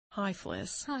Hi,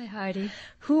 Phlis. Hi, Heidi.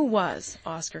 Who was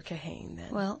Oscar Cahén then?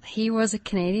 Well, he was a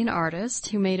Canadian artist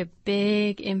who made a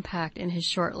big impact in his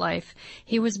short life.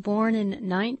 He was born in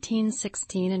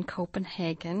 1916 in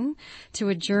Copenhagen to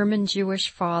a German Jewish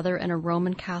father and a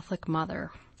Roman Catholic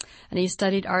mother. And he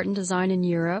studied art and design in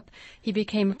Europe. He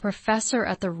became a professor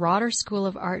at the Rotter School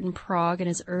of Art in Prague in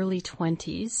his early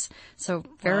 20s, so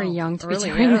very young to be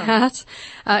doing that.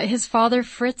 His father,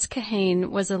 Fritz Cahén,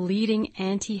 was a leading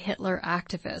anti-Hitler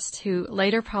activist who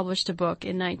later published a book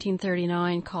in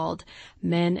 1939 called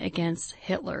Men Against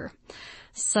Hitler.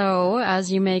 So,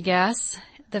 as you may guess,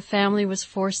 the family was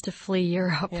forced to flee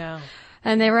Europe. Yeah.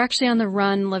 And they were actually on the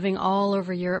run, living all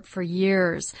over Europe for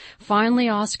years. Finally,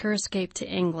 Oscar escaped to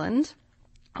England,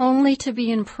 only to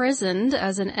be imprisoned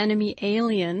as an enemy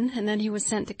alien, and then he was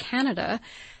sent to Canada,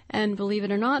 and believe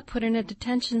it or not, put in a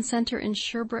detention center in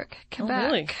Sherbrooke, Quebec. Oh,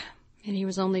 really? And he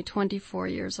was only 24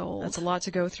 years old. That's a lot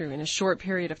to go through in a short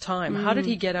period of time. How did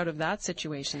he get out of that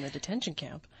situation, the detention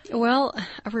camp? Well,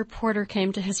 a reporter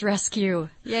came to his rescue.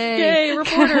 Yay! Yay,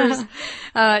 reporters!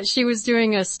 She was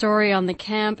doing a story on the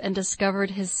camp and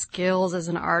discovered his skills as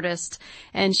an artist,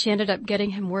 and she ended up getting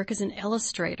him work as an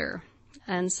illustrator.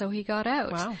 And so he got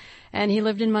out. Wow. And he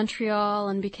lived in Montreal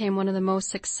and became one of the most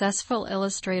successful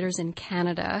illustrators in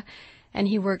Canada. And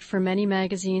he worked for many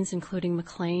magazines, including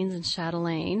Maclean's and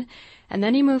Chatelaine. And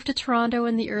then he moved to Toronto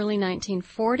in the early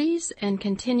 1940s and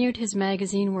continued his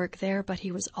magazine work there, but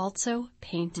he was also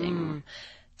painting.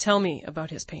 Tell me about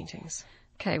his paintings.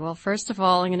 Okay, well, first of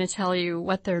all, I'm going to tell you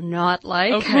what they're not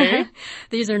like. Okay.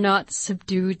 These are not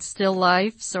subdued still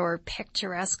lifes or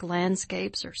picturesque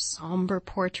landscapes or somber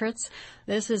portraits.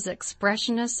 This is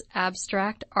expressionist,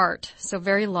 abstract art, so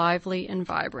very lively and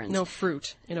vibrant. No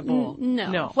fruit in a bowl.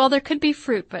 No. Well, there could be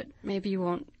fruit, but maybe you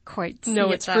won't quite see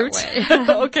No, it it's that fruit. way.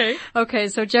 Okay. Okay,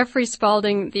 so Jeffrey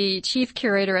Spalding, the chief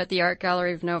curator at the Art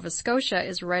Gallery of Nova Scotia,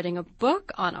 is writing a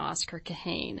book on Oscar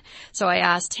Cahén. So I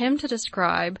asked him to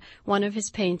describe one of his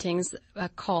paintings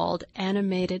called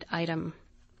Animated Item.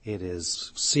 It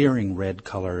is searing red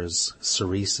colors,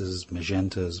 cerises,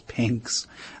 magentas, pinks,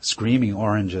 screaming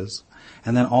oranges,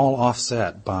 and then all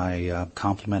offset by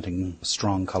complementing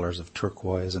strong colors of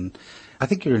turquoise. And I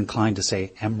think you're inclined to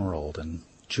say emerald and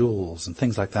jewels and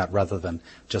things like that rather than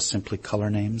just simply color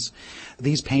names.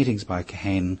 These paintings by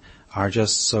Cahén are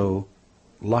just so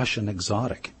lush and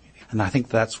exotic. And I think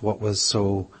that's what was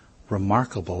so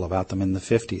remarkable about them in the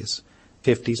 50s.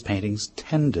 50s paintings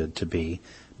tended to be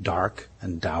dark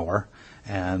and dour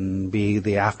and be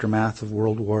the aftermath of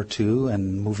World War II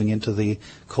and moving into the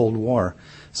Cold War.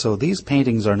 So these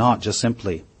paintings are not just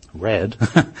simply red.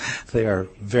 They are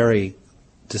very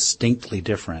distinctly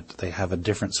different. They have a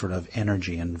different sort of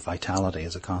energy and vitality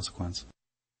as a consequence.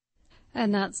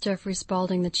 And that's Jeffrey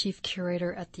Spalding, the chief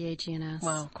curator at the AGNS.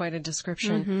 Wow, quite a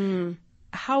description.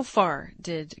 How far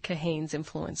did Cahén's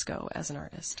influence go as an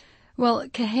artist? Well,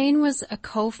 Cahén was a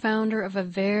co-founder of a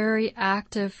very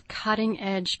active,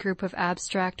 cutting-edge group of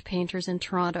abstract painters in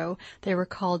Toronto. They were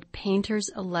called Painters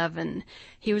 11.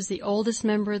 He was the oldest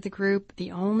member of the group,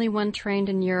 the only one trained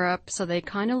in Europe, so they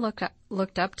kind of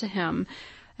looked up to him.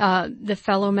 The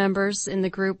fellow members in the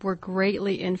group were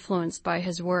greatly influenced by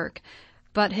his work,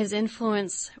 but his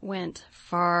influence went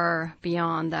far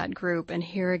beyond that group, and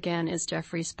here again is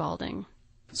Jeffrey Spalding.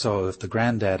 So if the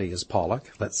granddaddy is Pollock,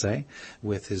 let's say,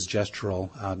 with his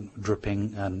gestural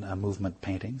dripping and movement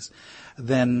paintings,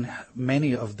 then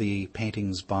many of the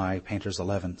paintings by Painters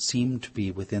 11 seem to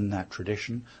be within that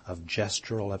tradition of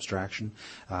gestural abstraction,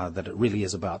 that it really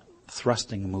is about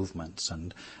thrusting movements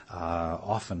and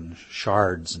often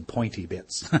shards and pointy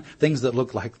bits, things that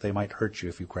look like they might hurt you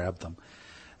if you grab them.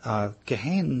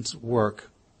 Cahén's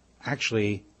work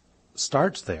actually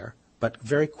starts there, but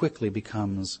very quickly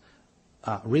becomes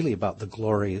really about the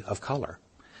glory of color.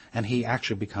 And he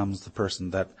actually becomes the person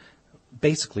that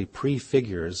basically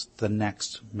prefigures the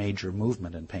next major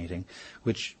movement in painting,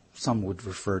 which some would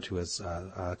refer to as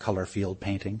color field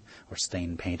painting or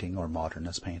stain painting or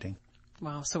modernist painting.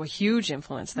 Wow, so a huge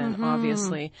influence then,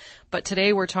 obviously. But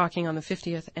today we're talking on the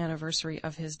 50th anniversary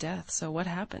of his death. So what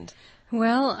happened?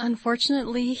 Well,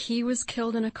 unfortunately, he was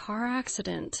killed in a car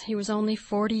accident. He was only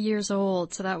 40 years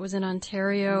old, so that was in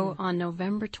Ontario on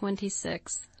November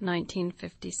 26,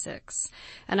 1956.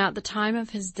 And at the time of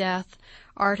his death,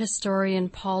 art historian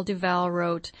Paul Duval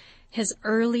wrote, "His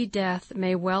early death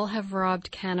may well have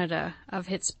robbed Canada of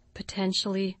its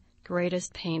potentially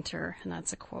greatest painter," and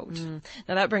that's a quote.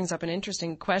 Now that brings up an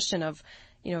interesting question of,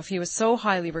 if he was so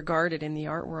highly regarded in the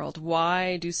art world,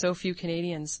 why do so few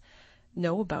Canadians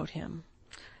know about him?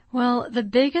 Well, the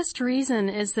biggest reason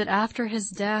is that after his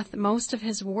death, most of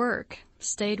his work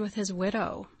stayed with his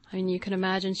widow. I mean, you can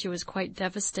imagine she was quite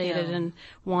devastated and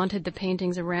wanted the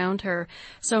paintings around her.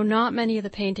 So not many of the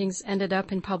paintings ended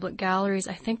up in public galleries.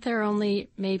 I think there are only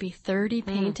maybe 30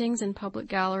 paintings in public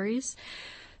galleries.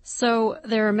 So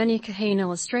there are many Cahén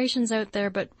illustrations out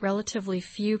there, but relatively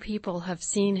few people have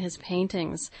seen his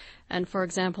paintings. And for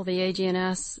example, the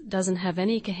AGNS doesn't have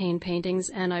any Cahén paintings,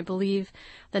 and I believe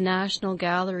the National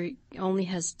Gallery only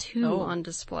has 2 on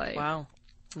display. Wow.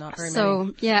 Not very many.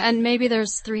 So, yeah, and maybe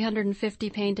there's 350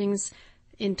 paintings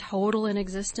in total in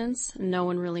existence. No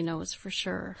one really knows for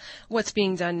sure. What's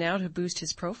being done now to boost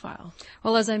his profile?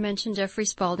 Well, as I mentioned, Jeffrey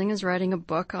Spalding is writing a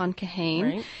book on Cahén.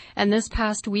 Right. And this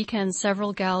past weekend,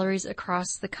 several galleries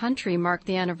across the country marked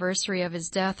the anniversary of his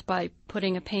death by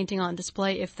putting a painting on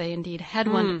display, if they indeed had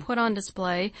one to put on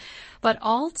display. But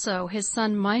also, his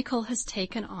son Michael has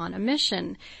taken on a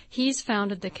mission. He's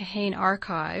founded the Cahén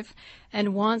Archive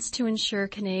and wants to ensure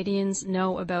Canadians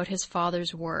know about his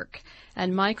father's work.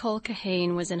 And Michael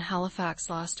Cahén was in Halifax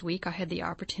last week. I had the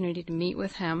opportunity to meet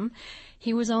with him.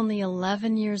 He was only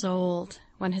 11 years old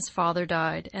when his father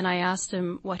died, and I asked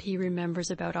him what he remembers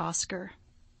about Oscar.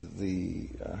 The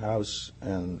house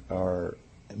and our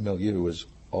milieu was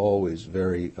always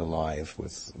very alive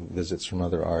with visits from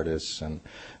other artists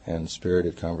and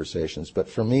spirited conversations. But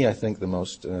for me, I think the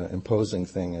most imposing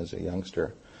thing as a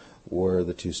youngster were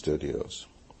the 2 studios.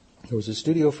 There was a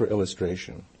studio for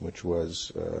illustration, which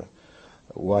was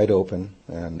wide open,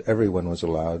 and everyone was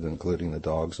allowed, including the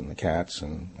dogs and the cats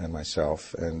and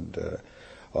myself. And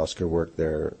Oscar worked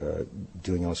there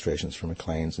doing illustrations for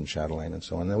Maclean's and Chatelaine and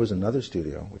so on. There was another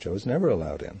studio, which I was never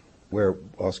allowed in, where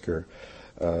Oscar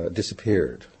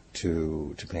disappeared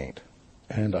to paint.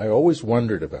 And I always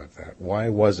wondered about that. Why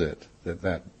was it that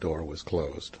that door was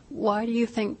closed? Why do you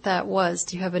think that was?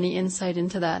 Do you have any insight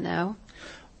into that now?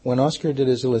 When Oscar did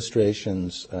his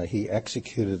illustrations, he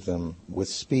executed them with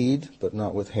speed, but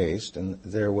not with haste, and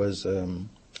there was an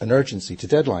urgency to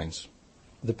deadlines.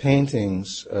 The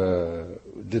paintings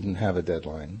didn't have a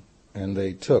deadline, and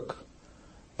they took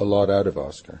a lot out of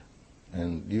Oscar.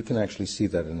 And you can actually see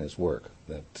that in his work,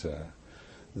 that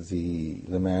the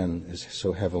man is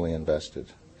so heavily invested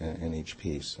in each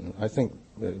piece. And I think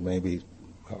it may be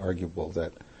arguable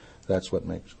that that's what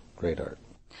makes great art.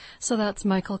 So that's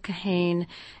Michael Cahén,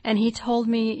 and he told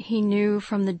me he knew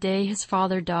from the day his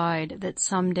father died that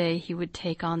someday he would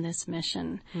take on this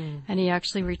mission. And he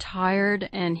actually retired,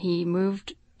 and he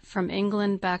moved from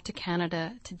England back to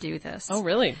Canada to do this. Oh,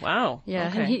 really? Wow. Yeah,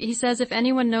 Okay. and he says if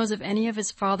anyone knows of any of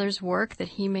his father's work that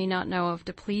he may not know of,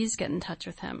 to please get in touch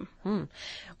with him.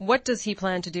 What does he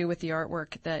plan to do with the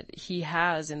artwork that he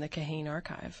has in the Cahén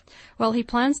archive? Well, he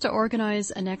plans to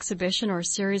organize an exhibition or a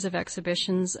series of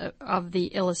exhibitions of the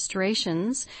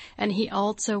illustrations, and he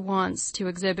also wants to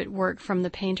exhibit work from the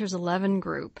Painters 11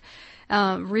 group.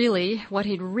 Really, what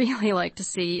he'd really like to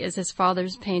see is his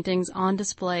father's paintings on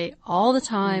display all the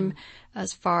time,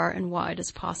 as far and wide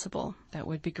as possible. That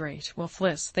would be great. Well,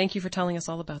 Phlis, thank you for telling us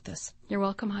all about this. You're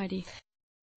welcome, Heidi.